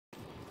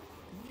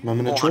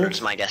Moment of 400 truth.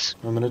 is my guess.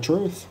 Moment of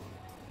truth.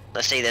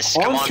 Let's see this.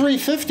 Come On on.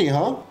 350,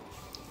 huh?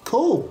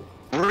 Cool.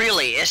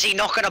 Really? Is he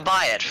not gonna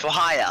buy it for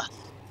higher?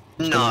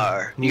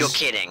 No, you're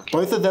kidding.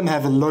 Both of them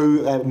have a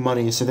low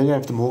money, so they don't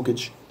have to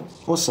mortgage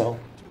or sell.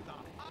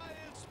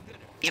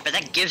 Yeah, but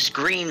that gives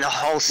green the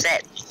whole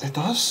set. It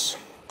does.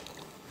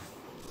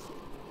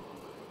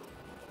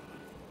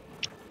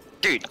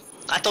 Dude,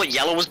 I thought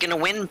yellow was gonna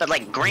win, but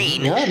like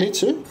green Yeah, me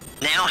too.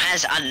 now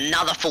has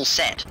another full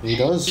set. He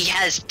does. He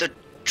has the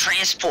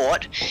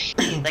transport.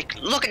 Like,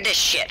 look at this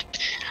shit.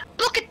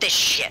 Look at this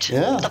shit.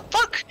 Yeah. What the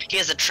fuck? He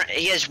has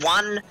he has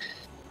 1,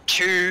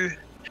 2,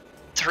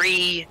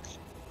 3,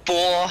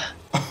 4.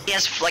 He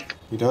has like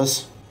He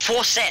does.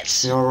 4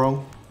 sets. You're not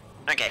wrong.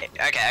 Okay.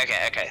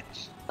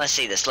 Let's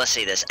see this.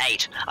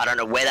 8. I don't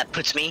know where that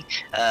puts me.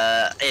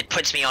 It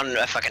puts me on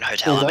a fucking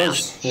hotel It amount.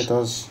 does. It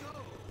does.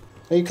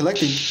 Hey, you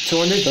collected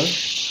 200 though.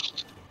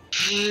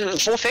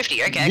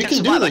 450. Okay, I You can can do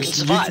survive. I this. can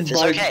survive. You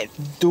It's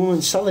can,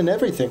 okay. Selling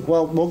everything.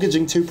 Well,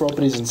 mortgaging 2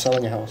 properties and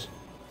selling a house.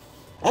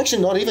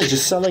 Actually, not even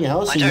just selling a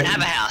house. I don't have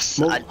a house.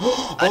 I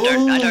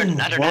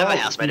don't have a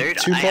house, my dude.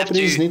 2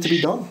 properties need to be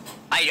done.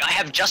 I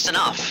have just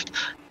enough.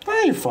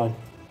 Ah, you're fine.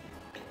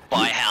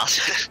 Buy a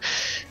house.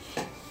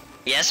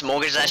 Yes,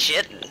 mortgage that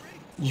shit.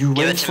 You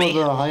Give went it to for me.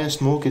 the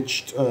highest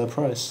mortgage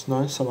price.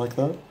 Nice, I like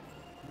that.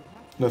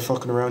 No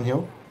fucking around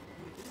here.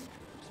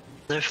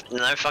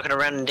 No fucking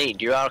around indeed.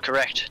 You are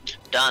correct.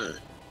 Done.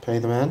 Pay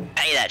the man.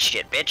 Pay that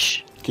shit,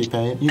 bitch. Keep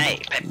paying.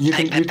 Pay. You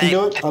can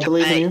do it. I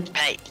believe in you.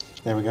 Pay.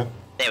 There we go.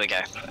 There we go.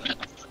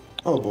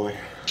 Oh boy.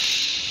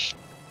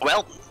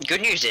 Well,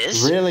 good news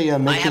is Really,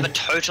 I have a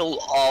total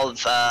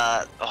of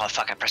oh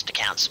fuck! I pressed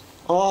accounts.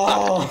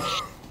 Oh.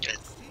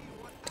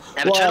 I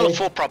have a total Why? of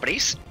 4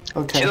 properties.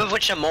 Okay. 2 of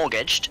which are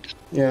mortgaged.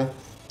 Yeah.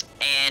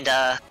 And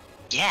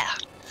yeah.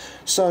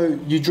 So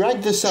you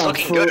dragged this out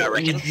Fucking for good, I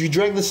reckon. you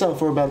dragged this out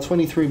for about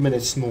 23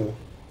 minutes more.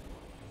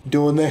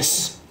 Doing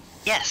this.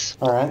 Yes.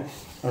 All right.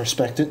 I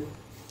respect it.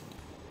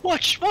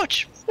 Watch.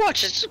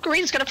 It's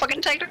Green's gonna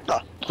fucking take it.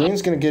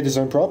 Green's gonna get his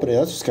own property.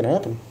 That's what's gonna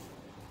happen.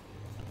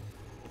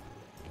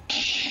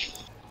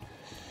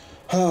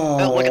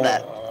 Oh, look at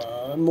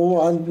that.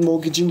 More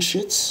unmortgaging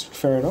shits.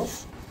 Fair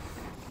enough.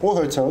 Or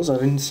hotels. I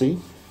didn't see.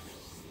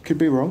 Could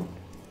be wrong.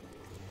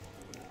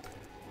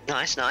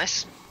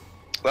 Nice.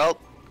 Well,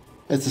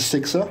 It's a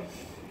 6er.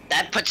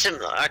 that puts him.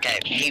 Okay,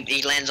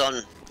 he lands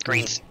on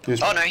Green's.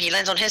 Yes. Oh no, he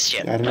lands on his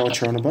shit. I don't know what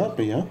you're on about,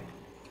 but yeah.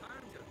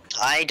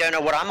 I don't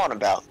know what I'm on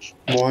about.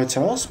 More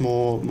hotels.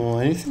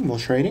 More anything. More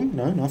trading.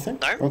 No, nothing.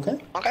 No.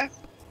 Okay.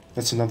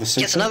 That's another 6er.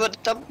 Gets another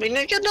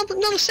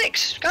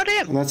 6.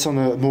 Goddamn. And that's on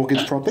a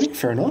mortgage property.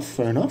 Fair enough.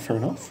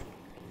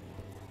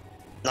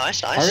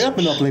 Nice. Hurry up,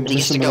 Monopoly, He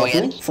gets Mr. to go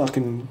Monopoly. in.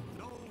 Fucking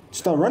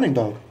start running,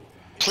 dog.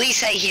 Please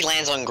say he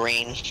lands on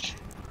Green.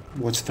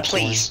 What's the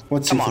Please. point?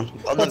 What's Come even, on,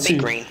 on the what's big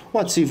even, green.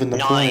 What's even the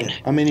 9.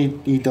 point? I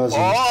mean, he does.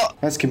 Oh!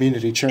 That's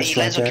community chest He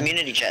right lands there. on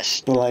community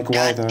chest. But like, why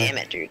God though? damn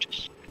it, dude.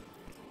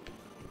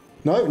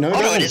 No, No,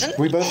 it isn't.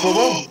 We both were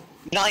wrong.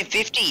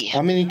 950.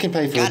 I mean, he can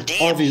pay for God it.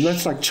 damn. Obviously,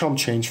 that's like chump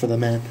change for the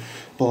man.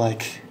 But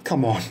like,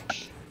 come on,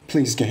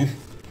 please, game.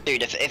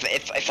 Dude,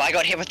 if I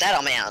got hit with that,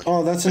 I'm out.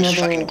 Oh, that's Those another.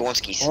 fucking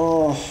Gorskis.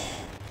 Oh,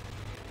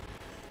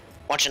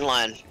 Watch and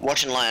learn.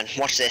 Watch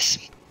this.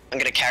 I'm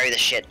gonna carry this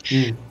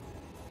shit.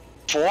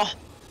 4.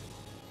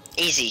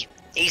 Easy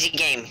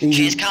game. Easy.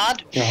 Cheers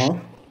card.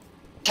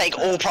 Take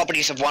all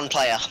properties of 1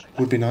 player.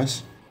 Would be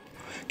nice.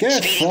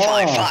 Get Speeding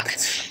fine. fucked.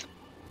 Fuck.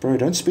 Bro,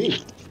 don't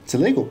speed. It's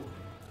illegal.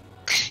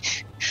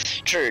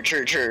 True.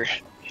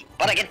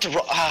 But I get to.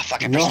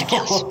 Fuck! I pressed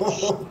accounts.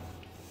 No.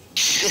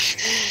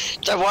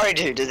 Don't worry,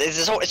 dude.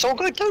 It's all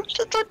good. Don't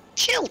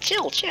chill.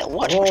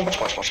 Watch.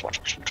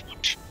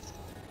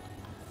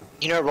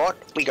 You know what?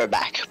 We go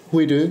back.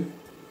 We do.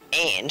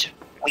 And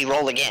we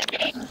roll again.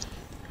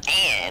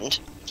 And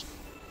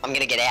I'm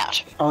gonna get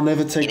out I'll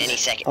never take. in any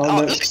second. I'll Oh,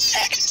 never- look at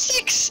that,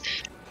 6.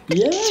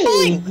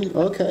 Yay!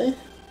 Okay.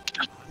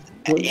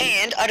 Well,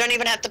 And I don't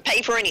even have to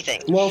pay for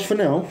anything. well, for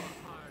now,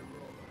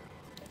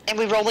 And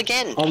we roll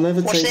again. I'll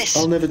never Watch take. this.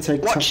 I'll never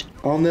take. Watch.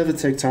 I'll never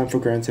take time for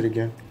granted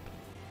again.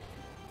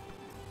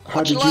 How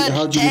Watch did and you? learn.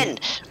 How did 10. you?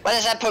 Where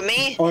does that put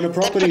me? On a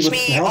property that puts with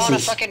me on a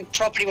houses. fucking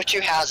property with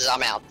 2 houses.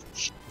 I'm out.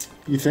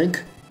 You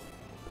think?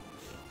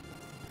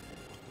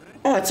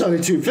 Oh, it's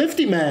only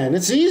 250, man.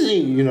 It's easy.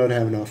 You don't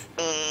have enough.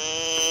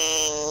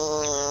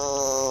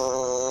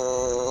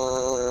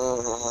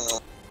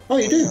 Oh,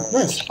 you do.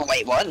 Nice.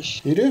 Wait,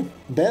 what? You do.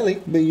 Barely,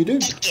 but you do.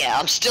 Yeah,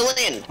 I'm still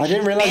in. I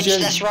didn't realize Bitch, you.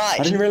 that's right.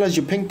 I didn't realize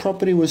your pink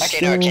property was Okay,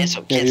 still. no,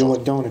 cancel. Yeah, you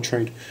don't want to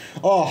trade.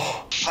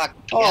 Oh, Fuck.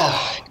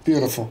 oh,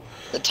 beautiful.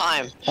 The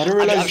time. I didn't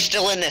realize. I'm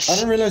still in this. I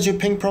didn't realize your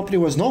pink property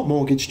was not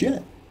mortgaged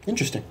yet.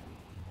 Interesting.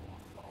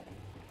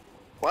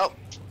 Well,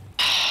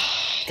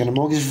 Gonna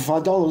mortgage for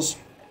 $5.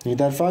 Need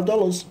that $5.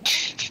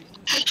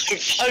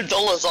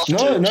 $5 off. No,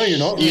 dude. no, you're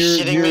not. You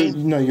shitting me?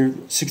 No, you're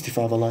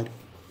 65. I lied.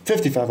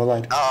 55. I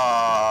lied.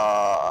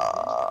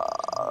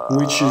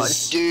 Which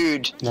is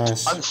dude.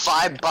 nice. I'm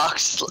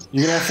 $5.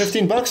 You're gonna have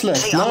 $15 left.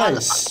 See, I'm on-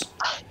 Nice.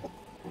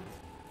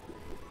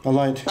 I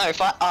lied. No,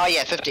 oh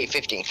yeah, 50.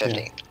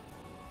 Yeah.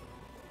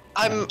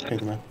 Okay,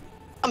 come on.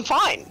 I'm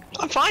fine.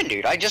 I'm fine,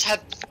 dude. I just had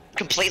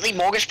completely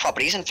mortgaged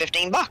properties and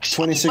 $15.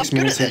 26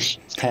 minutes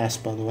have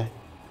passed, by the way.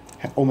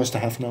 Almost a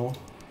half an hour.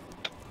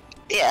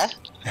 Yeah.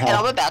 How? And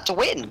I'm about to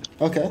win.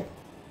 Okay.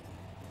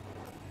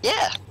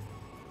 Yeah.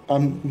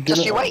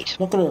 Just you wait.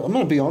 I'm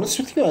gonna be honest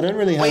with you. I don't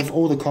really have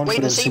all the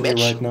confidence in you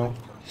right now.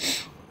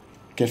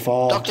 Get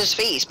far. Doctor's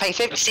fees. Pay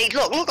 50. See,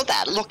 look at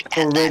that. Look at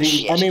that Already.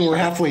 shit. I mean, we're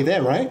halfway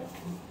there, right?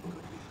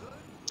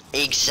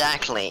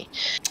 Exactly.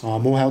 Oh,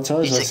 more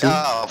hotels. I see.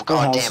 Oh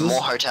god damn,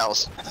 more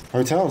hotels.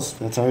 Hotels.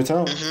 That's a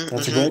hotel.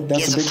 That's a great. That's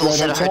Here's a big full great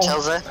set hotel. of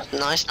hotels there.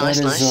 Nice, That nice,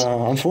 is nice.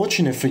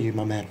 unfortunate for you,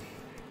 my man.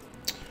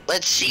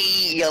 Let's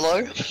see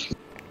yellow.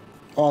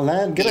 Oh,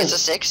 lad, He gets a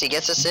 6. He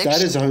gets a 6.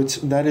 That is a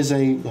hotel. That is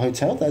a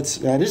hotel. That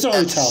is a hotel.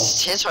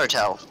 That's his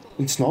hotel.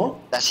 It's not.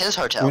 That's his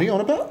hotel. What are you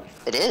on about?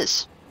 It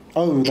is.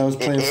 Oh, that was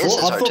player It is 4. his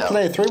I thought hotel.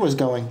 player 3 was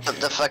going.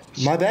 The fuck?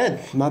 My bad.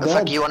 My The bad.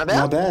 fuck you on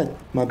about? My bad.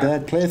 My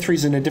bad. Player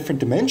 3's in a different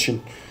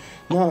dimension.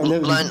 No,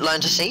 Learn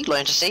to see.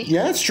 Learn to see.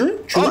 Yeah, it's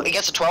true. True. Oh, he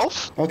gets a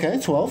 12. Okay,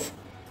 12.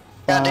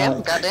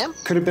 Goddamn. Goddamn.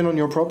 Could have been on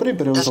your property,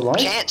 but it was There's a lie.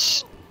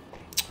 chance.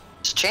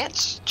 It's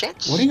chance.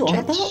 Chance. What are you on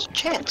chance, about?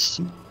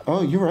 Chance.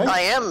 Oh, you're right.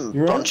 I am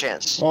You're on right.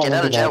 chance. Oh, Get look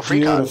out of at jail that.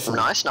 free card. Beautiful.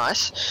 Nice,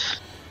 nice.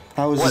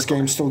 How is this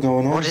game still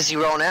going on? What does he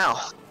roll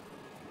now?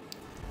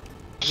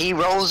 He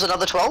rolls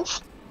another 12?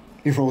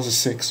 He rolls a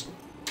 6.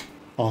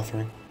 Oh,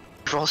 3.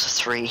 He rolls a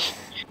 3.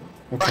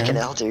 Okay. Fucking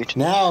hell, dude.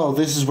 Now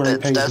this is where he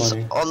pays That's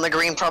money. on the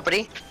green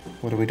property.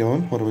 What are we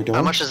doing? What are we doing?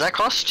 How much does that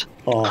cost?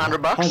 Oh,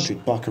 $100?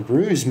 100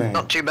 buckaroos, man.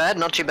 Not too bad,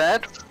 not too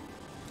bad.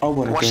 I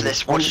want to Watch do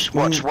this,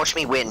 it. watch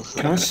me win.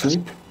 Can I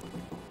sleep?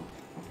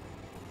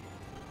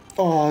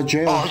 Oh,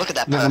 jail. Oh, look at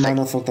that, Never perfect. mind,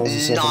 I thought that was a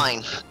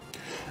 7.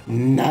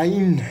 9.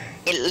 9.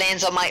 It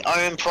lands on my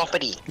own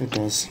property. It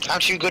does.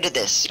 Aren't you good at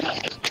this?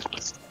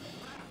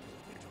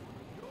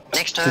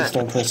 Next Please turn.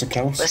 don't press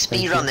accounts. Let's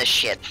Thank speedrun you. this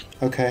shit.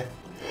 Okay.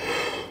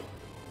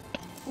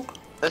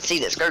 Let's see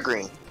this. Go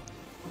green.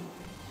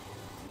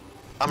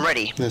 I'm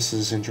ready. This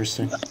is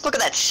interesting. Look at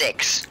that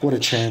 6. What a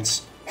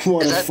chance.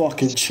 What Is a that-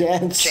 fucking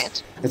chance.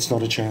 Chance. It's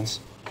not a chance.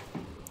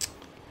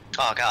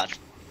 Oh god.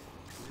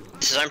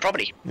 It's his own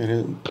property. It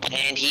is.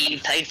 And he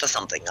paid for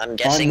something. I'm On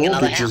guessing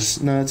another house.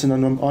 mortgages. No, it's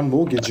on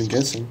mortgage, I'm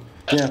guessing.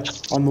 Yeah,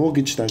 on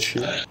mortgage that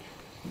shit.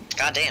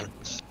 God damn.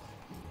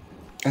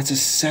 That's a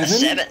 7? A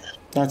 7.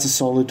 That's a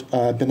solid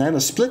banana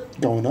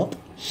split going up.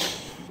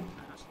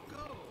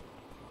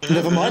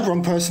 Never mind,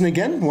 wrong person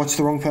again. What's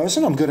the wrong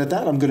person? I'm good at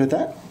that. I'm good at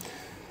that.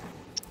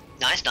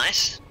 Nice,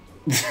 nice.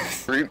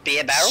 Root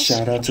beer barrels.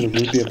 Shout out to the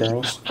root beer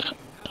barrels.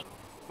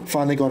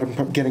 Finally got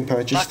him getting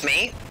purchased. Fuck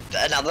me.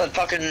 Another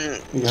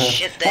fucking Yeah.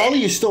 shit How are there.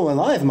 you still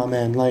alive, my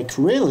man? Like,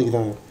 really,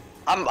 though?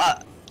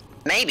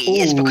 Maybe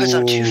it's because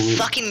I'm too Ooh.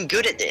 fucking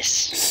good at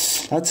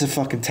this. That's a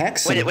fucking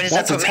tax. When does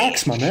That's that a put me?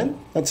 tax, my man.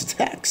 That's a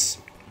tax.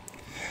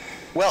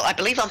 Well, I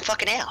believe I'm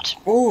fucking out.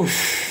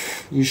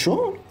 Oof. You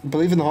sure?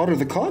 Believe in the heart of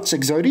the cards?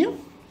 Exodia?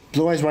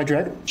 Blue Eyes White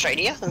Dragon? Trade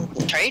here?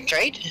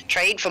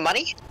 Trade for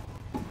money?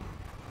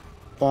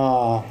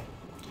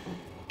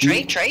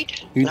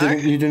 Trade? You No?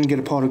 didn't get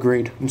a pot of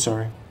greed. I'm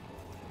sorry.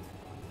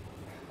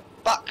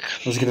 Fuck.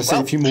 I was gonna say,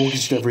 if you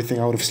mortgaged everything,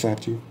 I would have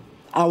slapped you.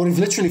 I would have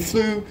literally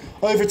flew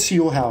over to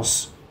your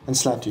house and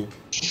slapped you.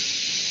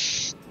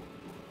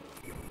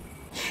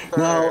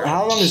 Now,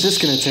 how long is this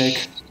gonna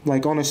take?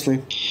 Like,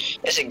 honestly.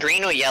 Is it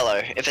green or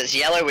yellow? If it's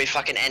yellow, we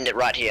fucking end it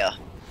right here.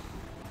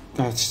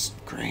 That's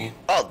great.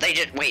 Oh, they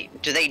just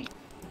wait. Do they?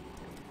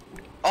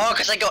 Oh,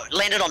 because they got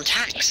landed on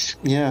tax.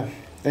 Yeah,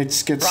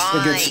 it gets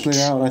split Right.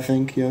 out. I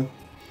think. Yeah.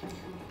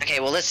 Okay,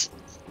 well let's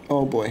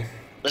Oh boy.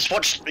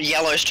 watch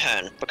yellow's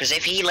turn because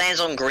if he lands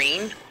on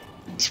green,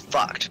 he's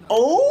fucked.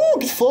 Oh,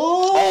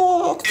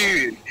 fuck!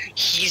 Dude,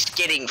 he's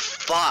getting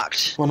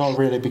fucked. Well, not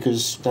really,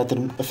 because that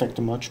didn't affect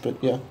him much, but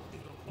yeah.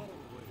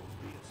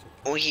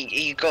 Well,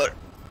 he got.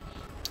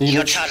 He You got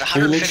lit- charged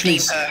he literally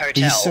 115 per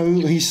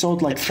hotel. He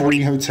sold like And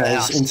 40 40 per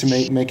hotels house.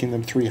 into making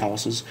them 3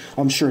 houses.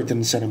 I'm sure it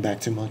didn't set him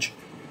back too much.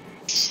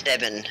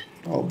 7.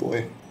 Oh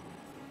boy.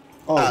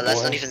 Oh, Oh, that's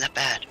boy. not even that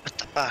bad. What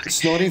the fuck?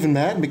 It's not even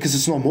that because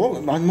it's not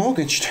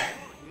unmortgaged.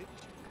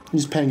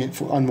 He's paying it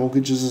for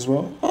unmortgages as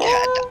well. Yeah,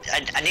 Oh.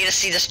 I need to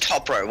see this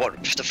top row.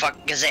 What the fuck?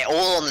 Because they're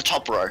all on the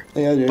top row.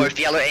 Yeah, dude. Both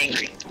yellow and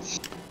green.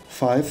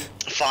 5.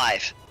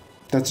 5.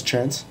 That's a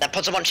chance. That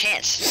puts them on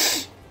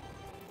chance.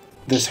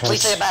 This hurts.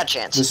 Please say a bad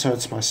chance. This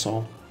hurts my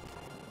soul.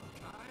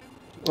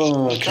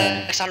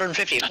 Okay.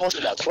 650. Of course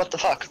it does. What the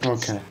fuck?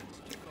 Okay.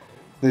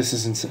 This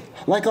is insane.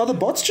 Like, are the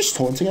bots just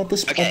taunting at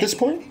this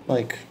point?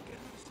 Like,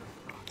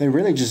 they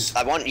really just.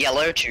 I want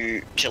yellow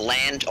to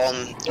land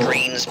on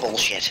green's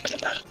bullshit.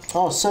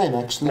 Oh, same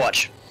actually.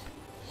 Watch.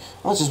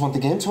 I just want the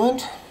game to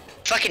end.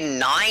 Fucking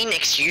 9.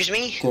 Excuse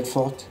me. Get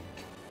fucked.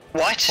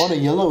 What? On a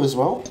yellow as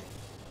well.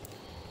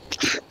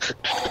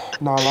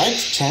 No, I like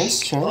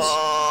chance.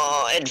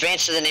 Oh,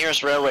 advance to the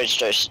nearest railroad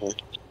station.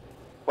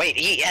 Wait,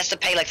 he has to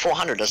pay like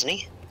 400, doesn't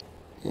he?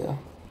 Yeah.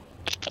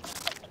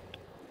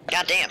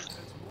 God damn.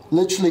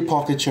 Literally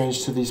pocket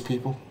change to these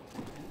people.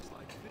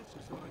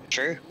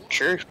 True.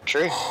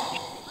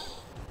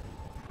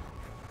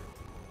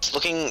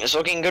 It's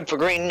looking good for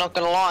green. Not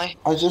gonna lie.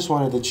 I just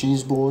wanted the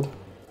cheese board.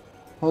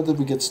 How did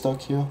we get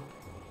stuck here?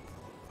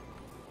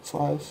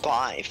 5.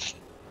 5.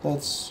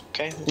 That's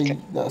Okay.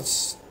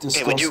 That's Okay,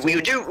 disgusting.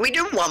 we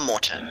do one more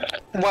turn.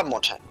 One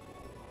more turn.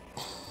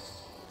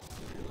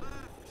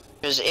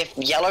 Because if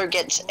yellow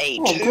gets a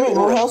 2 great, or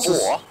more a houses.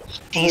 4,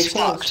 he's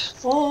fucked.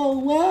 Oh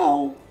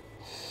wow!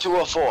 2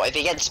 or 4. If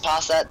he gets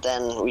past that,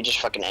 then we just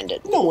fucking end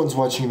it. No one's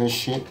watching this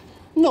shit.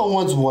 No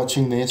one's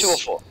watching this. 2 or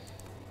 4.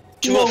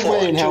 2 No or 4.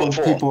 way in 2 hell or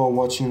 4. people are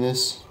watching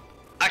this.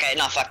 Okay,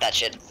 no, fuck that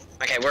shit.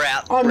 Okay, we're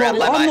out. I'm We're out.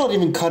 Bye bye. not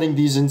even cutting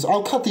these into.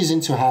 I'll cut these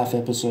into half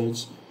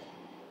episodes.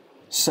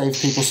 Save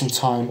people some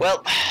time.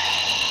 Well,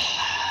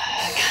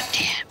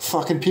 goddamn.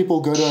 Fucking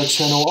people go to our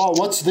channel. Oh,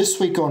 what's this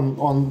week on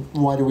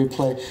Why Do We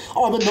Play?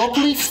 Oh,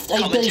 Monopoly, 8 days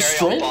Commentary on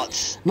straight.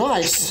 bots.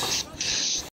 Nice.